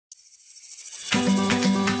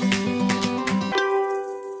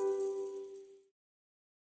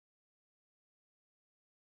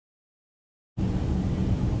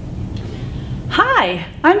Hi,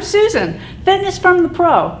 I'm Susan, Fitness from the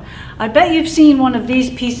Pro. I bet you've seen one of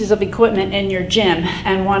these pieces of equipment in your gym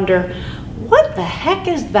and wonder, what the heck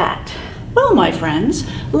is that? Well, my friends,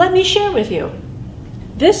 let me share with you.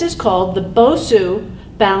 This is called the BOSU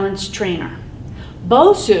Balance Trainer.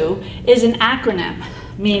 BOSU is an acronym,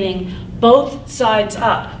 meaning both sides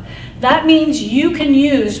up. That means you can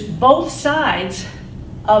use both sides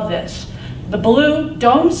of this, the blue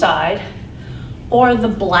dome side or the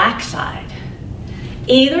black side.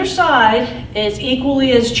 Either side is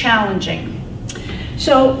equally as challenging.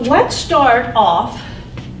 So let's start off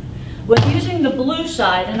with using the blue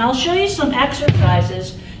side, and I'll show you some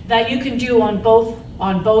exercises that you can do on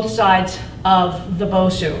both sides of the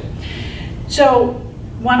BOSU. So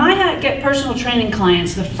when I get personal training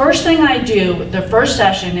clients, the first thing I do, the first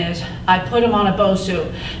session is I put them on a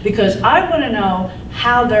BOSU because I want to know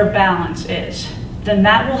how their balance is. Then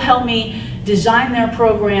that will help me design their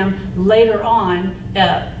program later on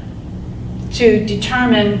to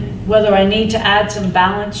determine whether I need to add some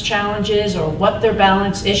balance challenges or what their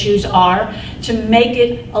balance issues are to make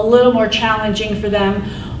it a little more challenging for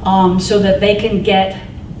them so that they can get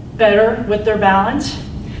better with their balance.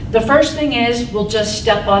 The first thing is we'll just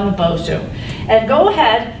step on the BOSU. And go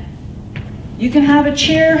ahead, you can have a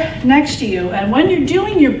chair next to you, and when you're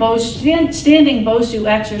doing your standing BOSU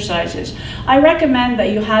exercises, I recommend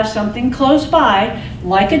that you have something close by,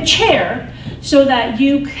 like a chair, so that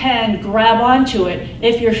you can grab onto it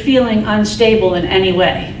if you're feeling unstable in any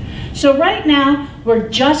way. So right now, we're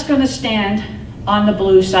just going to stand on the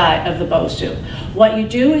blue side of the BOSU. What you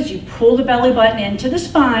do is you pull the belly button into the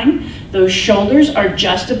spine, those shoulders are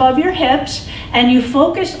just above your hips, and you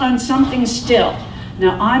focus on something still.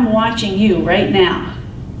 Now I'm watching you right now.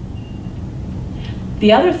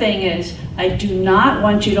 The other thing is, I do not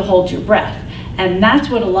want you to hold your breath, and that's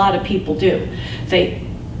what a lot of people do. They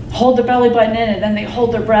hold the belly button in and then they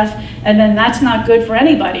hold their breath, and then that's not good for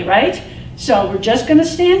anybody, right? So we're just going to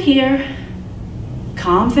stand here,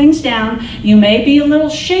 calm things down. You may be a little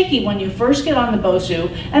shaky when you first get on the BOSU,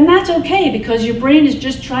 and that's okay because your brain is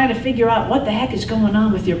just trying to figure out what the heck is going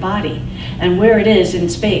on with your body and where it is in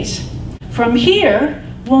space. From here,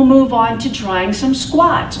 we'll move on to trying some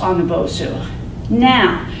squats on the BOSU.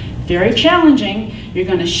 Now, very challenging. You're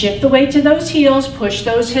going to shift the weight to those heels, push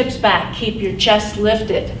those hips back, keep your chest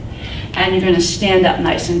lifted, and you're going to stand up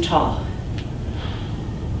nice and tall.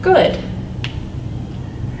 Good.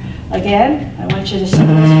 Again, I want you to see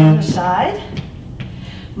this on the side.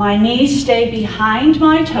 My knees stay behind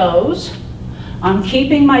my toes. I'm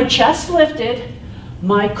keeping my chest lifted.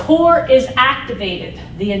 My core is activated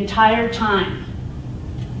the entire time.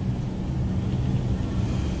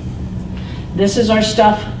 This is our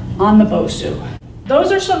stuff on the BOSU.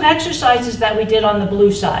 Those are some exercises that we did on the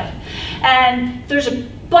blue side. And there's a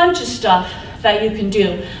bunch of stuff that you can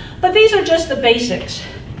do, but these are just the basics.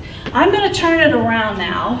 I'm going to turn it around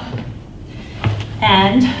now,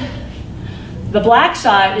 and the black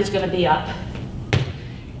side is going to be up.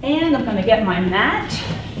 And I'm going to get my mat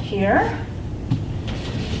here.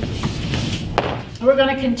 We're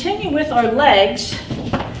going to continue with our legs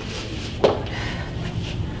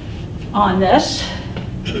on this.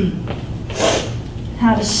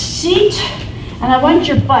 Have a seat, and I want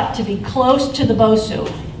your butt to be close to the BOSU,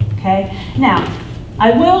 okay? Now,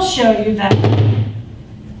 I will show you that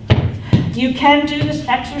you can do this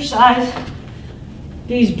exercise,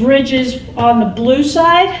 these bridges on the blue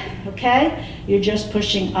side, okay? You're just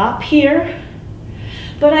pushing up here.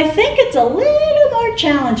 But I think it's a little more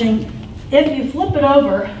challenging if you flip it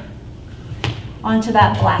over onto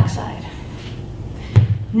that black side.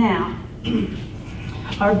 Now,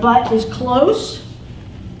 our butt is close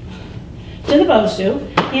to the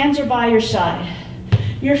BOSU. Hands are by your side.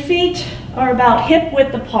 Your feet are about hip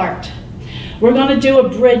width apart. We're going to do a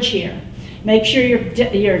bridge here. Make sure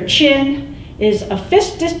your chin is a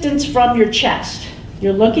fist distance from your chest.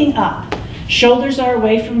 You're looking up. Shoulders are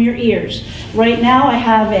away from your ears. Right now I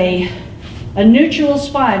have a neutral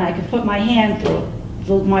spine. I can put my hand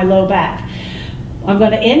through my low back. I'm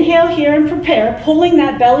going to inhale here and prepare, pulling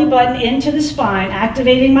that belly button into the spine,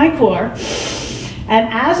 activating my core. And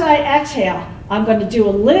as I exhale, I'm going to do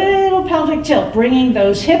a little pelvic tilt, bringing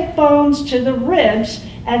those hip bones to the ribs,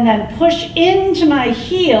 and then push into my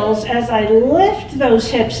heels as I lift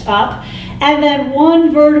those hips up, and then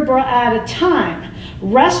one vertebra at a time,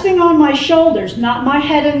 resting on my shoulders, not my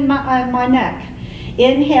head and my neck.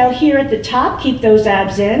 Inhale here at the top, keep those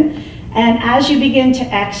abs in. And as you begin to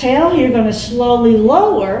exhale, you're going to slowly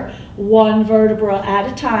lower one vertebra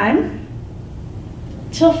at a time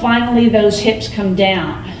till finally those hips come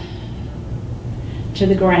down to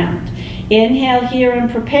the ground. Inhale here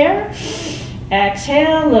and prepare.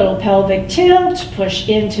 Exhale, little pelvic tilt, push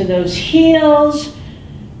into those heels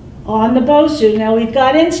on the BOSU. Now we've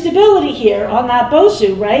got instability here on that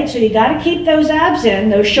BOSU, right? So you got to keep those abs in.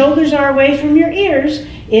 Those shoulders are away from your ears.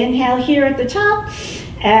 Inhale here at the top.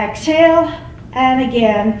 Exhale, and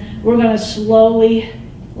again, we're going to slowly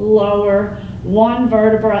lower one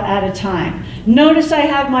vertebra at a time. Notice I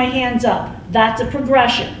have my hands up. That's a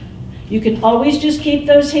progression. You can always just keep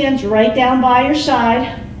those hands right down by your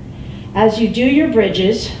side as you do your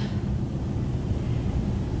bridges,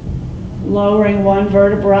 lowering one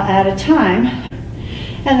vertebra at a time.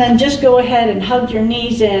 And then just go ahead and hug your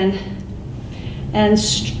knees in and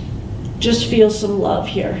just feel some love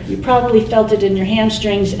here. You probably felt it in your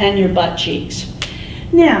hamstrings and your butt cheeks.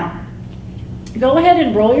 Now, go ahead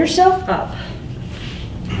and roll yourself up.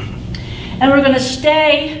 And we're going to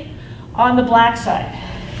stay on the black side.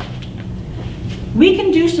 We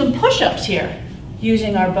can do some push-ups here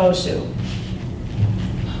using our BOSU.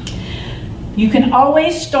 You can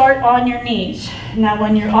always start on your knees. Now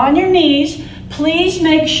when you're on your knees, please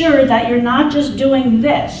make sure that you're not just doing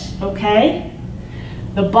this, okay?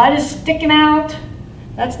 The butt is sticking out.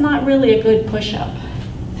 That's not really a good push-up.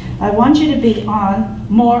 I want you to be on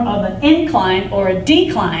more of an incline or a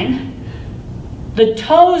decline. The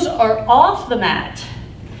toes are off the mat,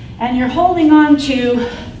 and you're holding on to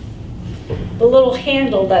the little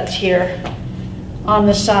handle that's here on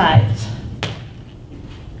the sides.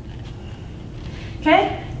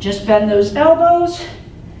 Okay, just bend those elbows,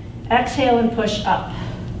 exhale and push up.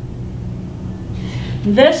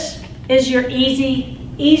 This is your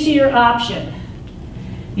easier option.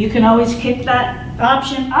 You can always kick that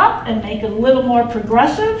option up and make it a little more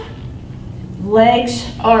progressive. Legs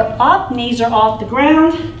are up, knees are off the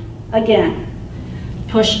ground. Again,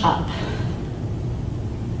 push up.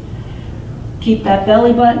 Keep that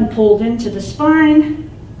belly button pulled into the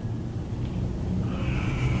spine.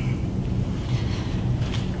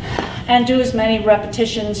 And do as many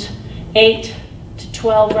repetitions, 8 to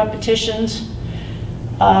 12 repetitions,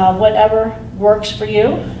 whatever works for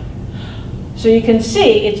you. So you can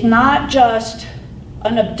see it's not just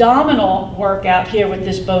an abdominal workout here with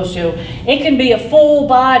this BOSU. It can be a full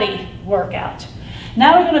body workout.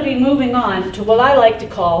 Now we're going to be moving on to what I like to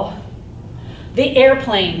call the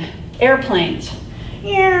airplanes.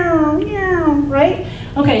 Right?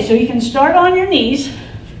 Okay, so you can start on your knees.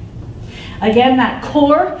 Again, that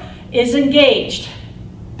core is engaged.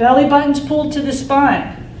 Belly button's pulled to the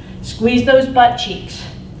spine. Squeeze those butt cheeks.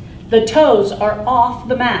 The toes are off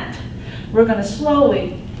the mat. We're going to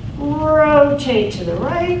slowly rotate to the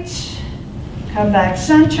right, come back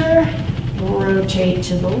center, rotate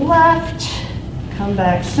to the left, come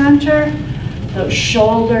back center. Those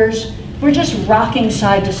shoulders, we're just rocking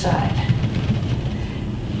side to side.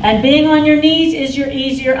 And being on your knees is your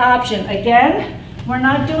easier option. Again, we're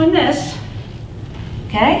not doing this,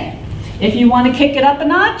 okay? If you want to kick it up a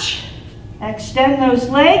notch, extend those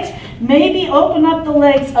legs. Maybe open up the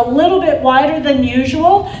legs a little bit wider than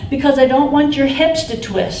usual because I don't want your hips to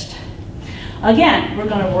twist. Again, we're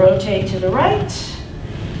going to rotate to the right,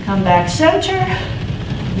 come back center,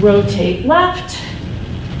 rotate left,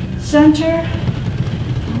 center,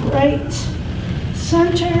 right,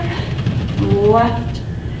 center, left,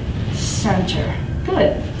 center.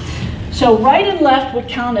 Good. So right and left would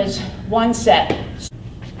count as one set.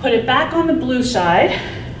 Put it back on the blue side,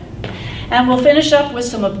 and we'll finish up with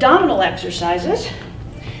some abdominal exercises.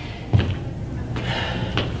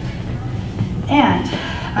 And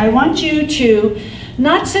I want you to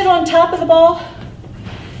not sit on top of the ball,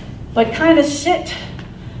 but kind of sit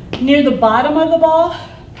near the bottom of the ball.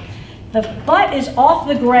 The butt is off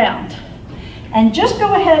the ground. And just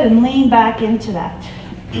go ahead and lean back into that.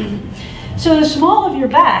 So the small of your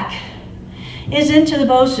back is into the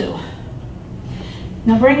BOSU.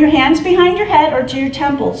 Now bring your hands behind your head or to your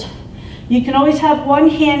temples. You can always have one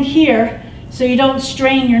hand here so you don't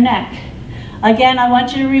strain your neck. Again, I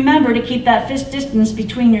want you to remember to keep that fist distance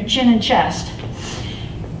between your chin and chest.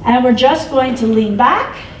 And we're just going to lean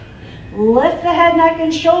back, lift the head, neck,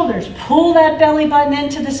 and shoulders. Pull that belly button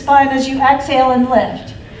into the spine as you exhale and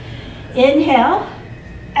lift. Inhale,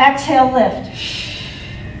 exhale, lift.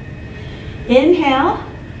 Inhale,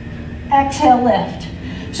 exhale, lift.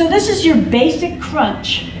 So this is your basic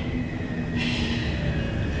crunch.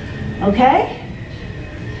 Okay?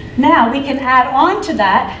 Now we can add on to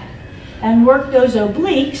that and work those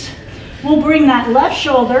obliques. We'll bring that left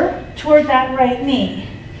shoulder toward that right knee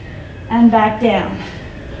and back down.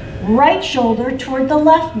 Right shoulder toward the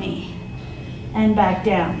left knee and back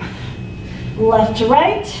down. Left to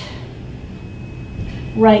right,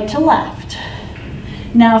 right to left.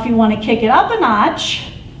 Now if you want to kick it up a notch,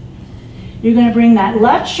 You're going to bring that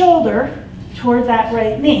left shoulder toward that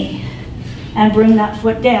right knee and bring that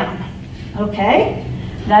foot down, okay?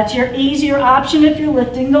 That's your easier option if you're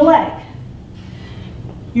lifting the leg.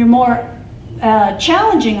 Your more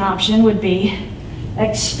challenging option would be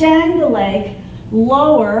extend the leg,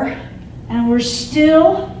 lower, and we're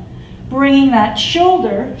still bringing that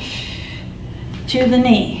shoulder to the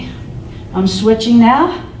knee. I'm switching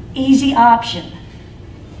now, easy option.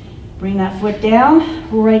 Bring that foot down,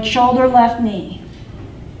 right shoulder, left knee.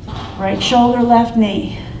 Right shoulder, left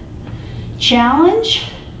knee.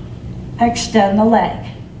 Challenge, extend the leg.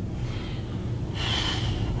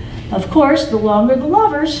 Of course, the longer the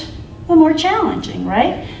levers, the more challenging,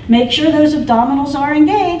 right? Make sure those abdominals are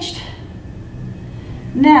engaged.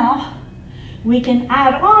 Now, we can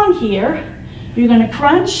add on here. You're going to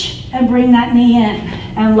crunch and bring that knee in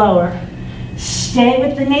and lower. Stay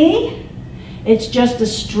with the knee. It's just a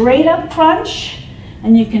straight up crunch,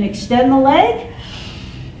 and you can extend the leg.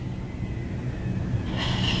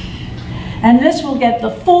 And this will get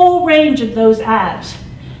the full range of those abs.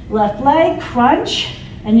 Left leg, crunch,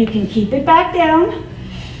 and you can keep it back down.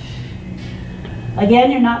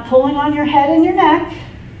 Again, you're not pulling on your head and your neck.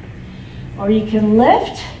 Or you can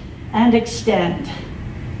lift and extend.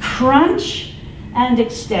 Crunch and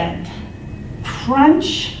extend.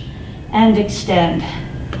 Crunch and extend.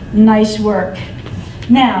 Nice work.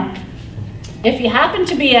 Now, if you happen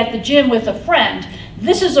to be at the gym with a friend,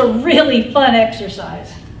 this is a really fun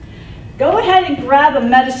exercise. Go ahead and grab a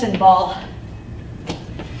medicine ball.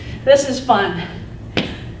 This is fun.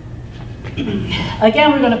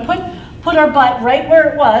 Again, we're going to put our butt right where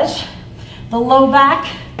it was. The low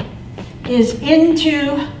back is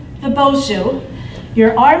into the BOSU.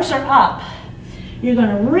 Your arms are up. You're going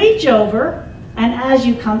to reach over, and as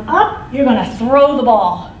you come up, you're going to throw the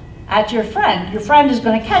ball at your friend. Your friend is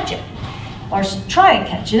going to catch it, or try and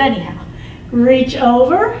catch it anyhow. Reach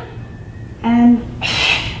over and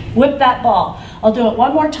whip that ball. I'll do it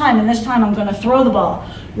one more time, and this time I'm going to throw the ball.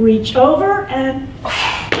 Reach over, and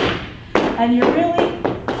you're really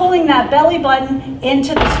pulling that belly button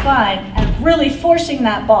into the spine and really forcing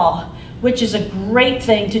that ball, which is a great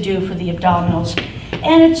thing to do for the abdominals.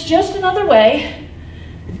 And it's just another way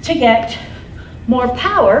to get more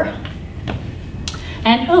power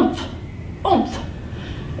and oomph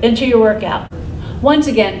into your workout. Once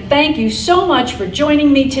again, thank you so much for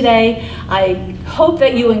joining me today. I hope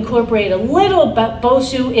that you incorporate a little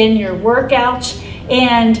BOSU in your workouts,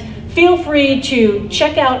 and feel free to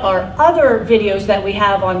check out our other videos that we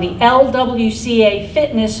have on the LWCA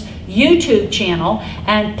Fitness YouTube channel,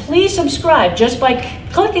 and please subscribe just by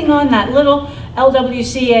clicking on that little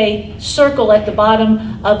LWCA circle at the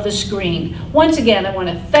bottom of the screen. Once again, I want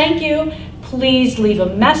to thank you. Please leave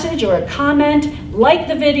a message or a comment, like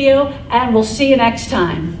the video, and we'll see you next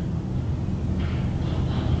time.